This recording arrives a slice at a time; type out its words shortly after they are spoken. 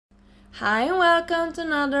Hi and welcome to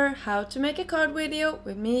another how to make a card video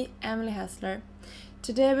with me, Emily Hassler.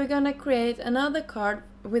 Today we're gonna create another card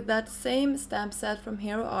with that same stamp set from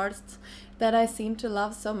Hero Arts that I seem to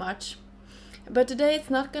love so much. But today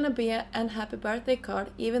it's not gonna be an happy birthday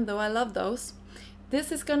card, even though I love those.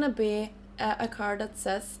 This is gonna be a card that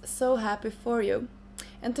says so happy for you.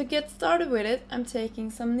 And to get started with it, I'm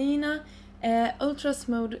taking some Nina Ultra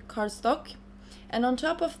Smooth cardstock, and on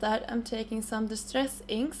top of that I'm taking some Distress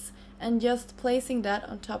inks and just placing that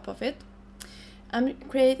on top of it. I'm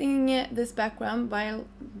creating this background by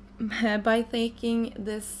taking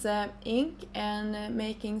this ink and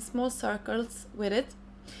making small circles with it.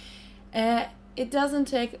 It doesn't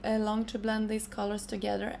take long to blend these colors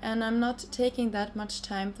together, and I'm not taking that much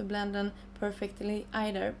time to blend them perfectly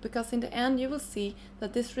either, because in the end you will see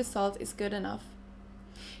that this result is good enough.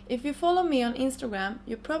 If you follow me on Instagram,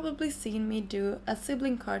 you've probably seen me do a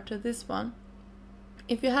sibling card to this one.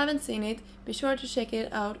 If you haven't seen it, be sure to check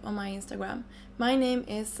it out on my Instagram. My name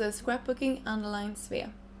is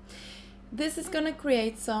scrapbooking_Sve. This is gonna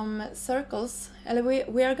create some circles, and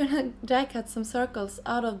we are gonna die cut some circles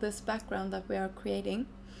out of this background that we are creating,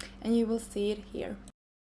 and you will see it here.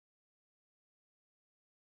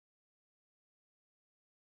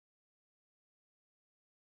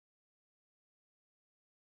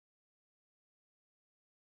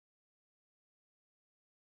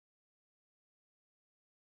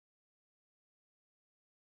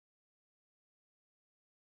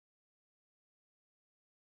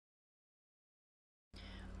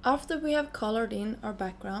 After we have colored in our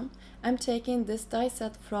background, I'm taking this die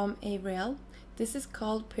set from Avery. This is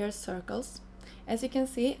called Pierce Circles. As you can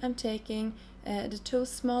see, I'm taking the two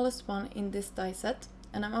smallest one in this die set,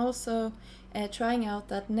 and I'm also trying out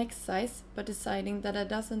that next size, but deciding that I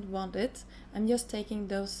doesn't want it. I'm just taking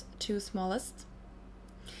those two smallest.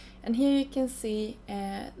 And here you can see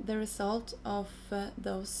the result of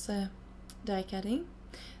those die cutting.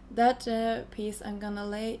 That piece I'm gonna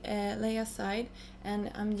lay aside,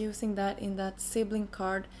 and I'm using that in that sibling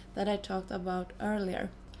card that I talked about earlier.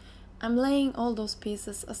 I'm laying all those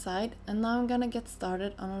pieces aside, and now I'm gonna get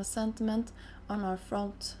started on our sentiment on our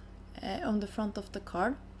front, on the front of the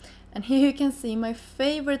card. And here you can see my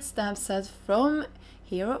favorite stamp set from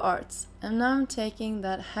Hero Arts. And now I'm taking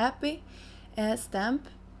that happy stamp.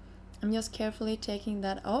 I'm just carefully taking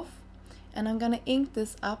that off. And I'm gonna ink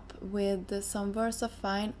this up with some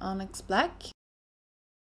Virsafine Onyx black.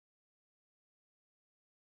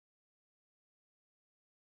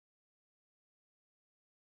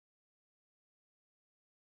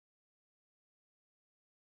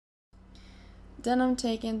 Then I'm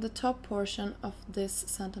taking the top portion of this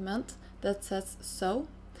sentiment that says so,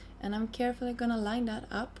 and I'm carefully gonna line that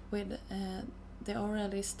up with the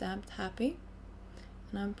already stamped happy.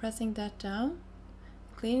 And I'm pressing that down,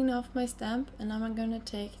 cleaning off my stamp, and now I'm gonna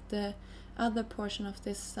take the other portion of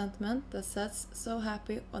this sentiment that says so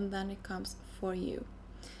happy, and then it comes for you.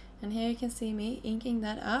 And here you can see me inking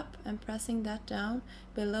that up and pressing that down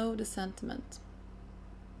below the sentiment.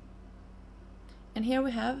 And here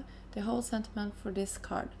we have the whole sentiment for this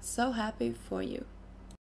card. So happy for you.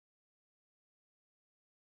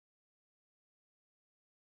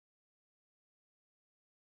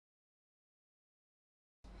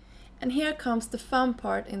 And here comes the fun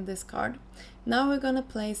part in this card. Now we're gonna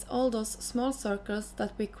place all those small circles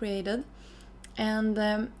that we created, and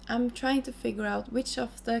I'm trying to figure out which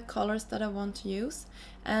of the colors that I want to use.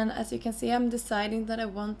 And as you can see, I'm deciding that I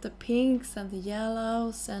want the pinks and the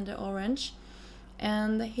yellows and the orange.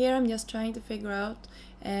 And here I'm just trying to figure out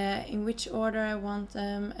in which order I want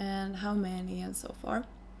them and how many and so forth.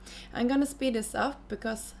 I'm gonna speed this up,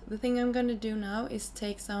 because the thing I'm gonna do now is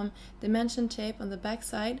take some dimension tape on the back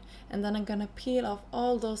side, and then I'm gonna peel off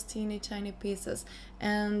all those teeny tiny pieces.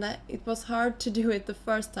 And it was hard to do it the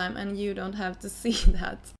first time, and you don't have to see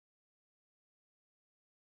that.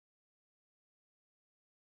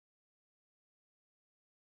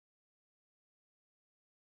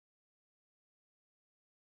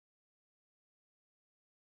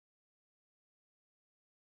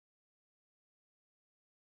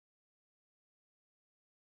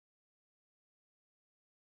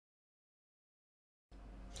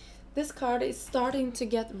 This card is starting to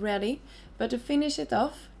get ready, but to finish it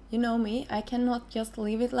off, you know me, I cannot just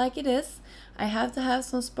leave it like it is. I have to have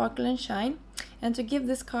some sparkle and shine. And to give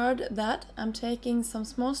this card that, I'm taking some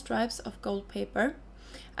small stripes of gold paper.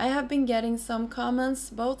 I have been getting some comments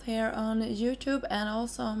both here on YouTube and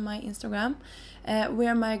also on my Instagram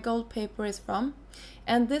where my gold paper is from.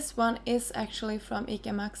 And this one is actually from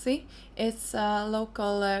ICA Maxi. It's a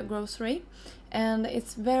local grocery, and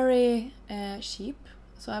it's very cheap.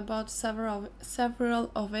 so I bought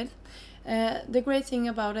several of it. The great thing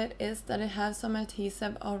about it is that it has some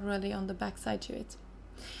adhesive already on the back side to it.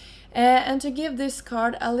 And to give this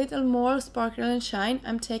card a little more sparkle and shine,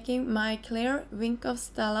 I'm taking my clear Wink of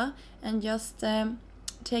Stella and just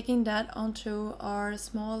taking that onto our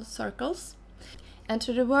small circles. And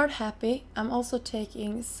to the word happy, I'm also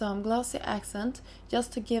taking some glossy accent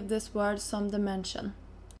just to give this word some dimension.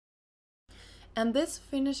 And this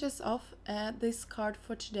finishes off this card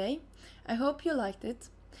for today. I hope you liked it.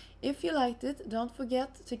 If you liked it, don't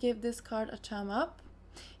forget to give this card a thumb up.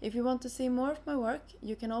 If you want to see more of my work,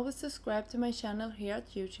 you can always subscribe to my channel here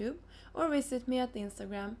at YouTube or visit me at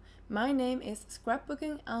Instagram. My name is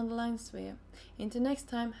scrapbooking_Svea. Until next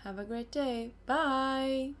time, have a great day.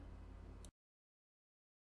 Bye!